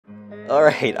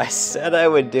Alright, I said I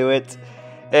would do it,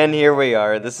 and here we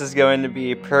are. This is going to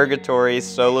be Purgatory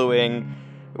soloing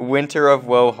Winter of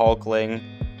Woe Hulkling.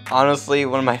 Honestly,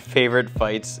 one of my favorite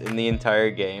fights in the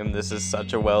entire game. This is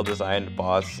such a well-designed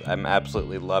boss. I'm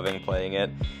absolutely loving playing it.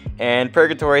 And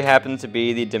Purgatory happened to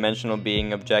be the dimensional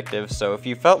being objective, so if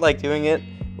you felt like doing it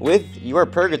with your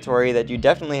Purgatory that you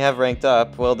definitely have ranked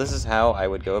up, well, this is how I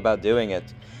would go about doing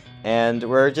it. And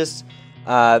we're just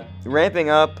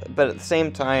ramping up, but at the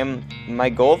same time, my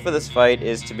goal for this fight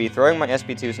is to be throwing my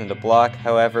SP2s into block.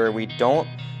 However, we don't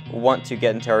want to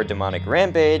get into our demonic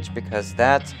rampage because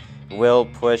that will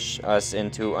push us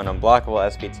into an unblockable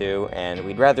SP2, and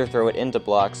we'd rather throw it into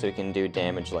block so we can do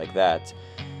damage like that.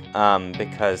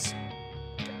 Because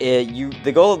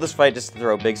the goal of this fight is to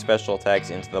throw big special attacks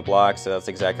into the block, so that's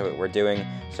exactly what we're doing.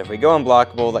 So if we go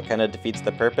unblockable, that kind of defeats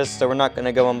the purpose, so we're not going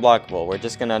to go unblockable. We're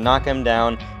just going to knock him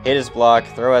down, hit his block,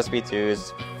 throw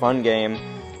SP2s, fun game.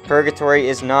 Purgatory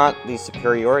is not the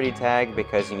superiority tag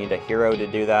because you need a hero to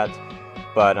do that,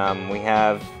 but we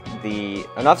have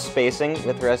enough spacing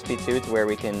with our SP2 to where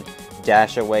we can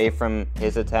dash away from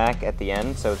his attack at the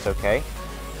end, so it's okay.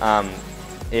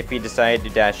 If he decided to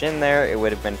dash in there, it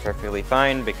would have been perfectly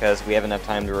fine because we have enough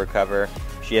time to recover.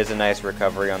 She has a nice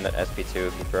recovery on that SP2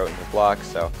 if you throw it into block,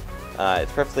 so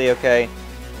it's perfectly okay.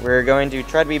 We're going to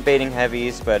try to be baiting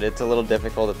heavies, but it's a little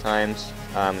difficult at times,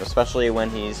 especially when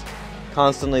he's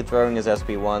constantly throwing his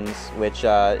SP1s, which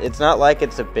it's not like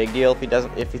it's a big deal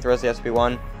if he throws the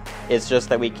SP1. It's just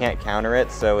that we can't counter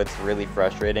it, so it's really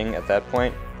frustrating at that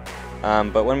point.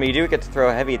 But when we do get to throw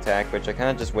a heavy attack, which I kind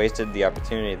of just wasted the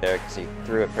opportunity there because he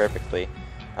threw it perfectly,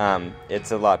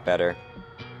 it's a lot better.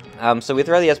 So we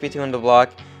throw the SP2 into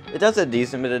block. It does a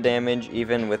decent bit of damage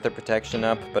even with the protection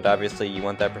up, but obviously you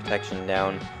want that protection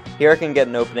down. Here I can get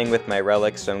an opening with my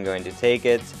relic, so I'm going to take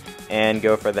it and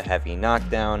go for the heavy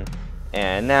knockdown.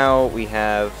 And now we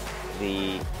have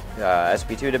the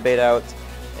SP2 to bait out,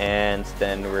 and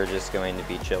then we're just going to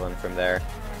be chilling from there.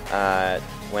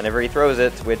 Whenever he throws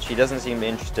it, which he doesn't seem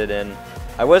interested in.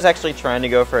 I was actually trying to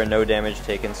go for a no damage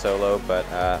taken solo, but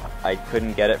I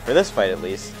couldn't get it for this fight at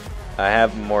least. I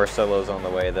have more solos on the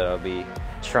way that I'll be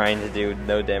trying to do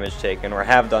no damage taken, or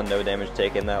have done no damage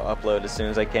taken, that I'll upload as soon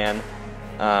as I can.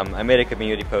 I made a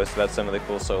community post about some of the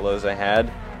cool solos I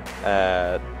had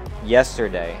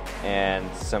yesterday, and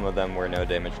some of them were no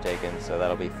damage taken, so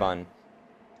that'll be fun.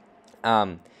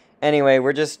 Anyway,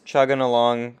 we're just chugging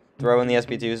along, throwing the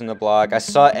SP2s in the block. I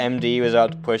saw MD was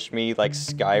about to push me like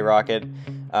skyrocket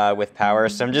with power,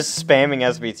 so I'm just spamming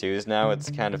SP2s now. It's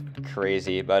kind of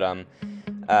crazy, but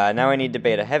now I need to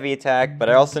bait a heavy attack,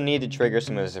 but I also need to trigger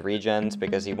some of his regens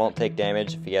because he won't take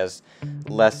damage if he has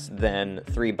less than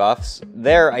 3 buffs.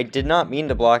 There, I did not mean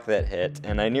to block that hit,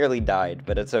 and I nearly died,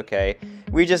 but it's okay.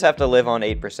 We just have to live on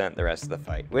 8% the rest of the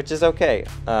fight, which is okay.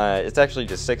 It's actually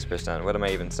just 6%. What am I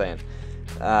even saying?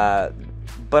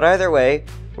 But either way,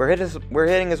 we're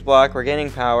hitting his block, we're gaining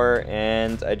power,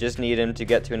 and I just need him to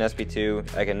get to an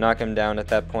SP2. I can knock him down at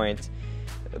that point,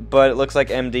 but it looks like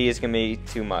MD is going to be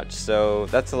too much, so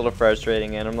that's a little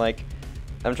frustrating, and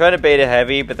I'm trying to bait a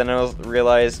heavy, but then I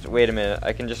realized, wait a minute,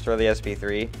 I can just throw the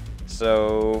SP3,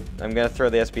 so I'm going to throw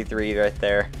the SP3 right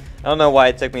there. I don't know why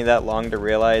it took me that long to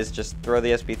realize just throw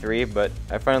the SP3, but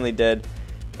I finally did,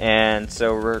 and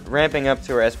so we're ramping up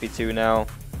to our SP2 now.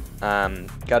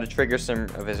 Got to trigger some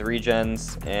of his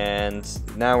regens, and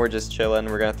now we're just chilling.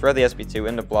 We're going to throw the SP2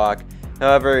 into block.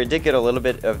 However, it did get a little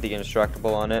bit of the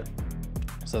indestructible on it,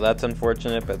 so that's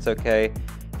unfortunate, but it's okay.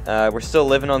 We're still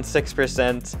living on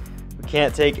 6%. We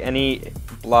can't take any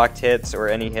blocked hits or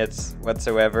any hits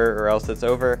whatsoever, or else it's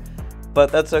over.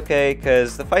 But that's okay,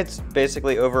 because the fight's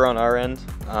basically over on our end.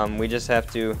 We just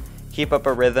have to keep up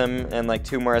a rhythm, and like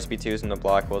 2 more SP2s in the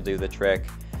block will do the trick.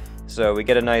 So we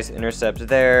get a nice intercept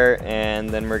there, and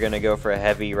then we're going to go for a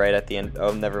heavy right at the end.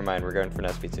 Oh, never mind, we're going for an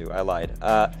SP2. I lied.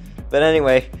 But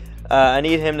anyway, I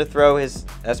need him to throw his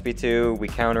SP2. We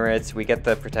counter it. We get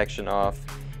the protection off,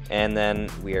 and then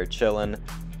we are chilling.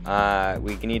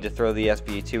 We need to throw the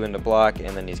SP2 into block,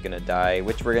 and then he's going to die,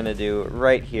 which we're going to do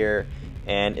right here,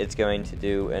 and it's going to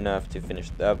do enough to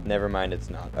finish. Oh, never mind, it's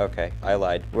not. Okay, I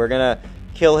lied. We're going to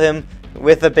kill him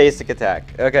with a basic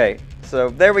attack. Okay. So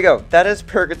there we go. That is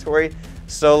Purgatory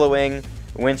soloing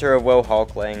Winter of Woe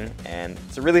Hulkling, and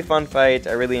it's a really fun fight.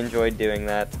 I really enjoyed doing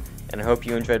that, and I hope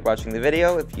you enjoyed watching the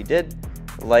video. If you did,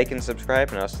 like and subscribe,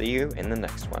 and I'll see you in the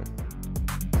next one.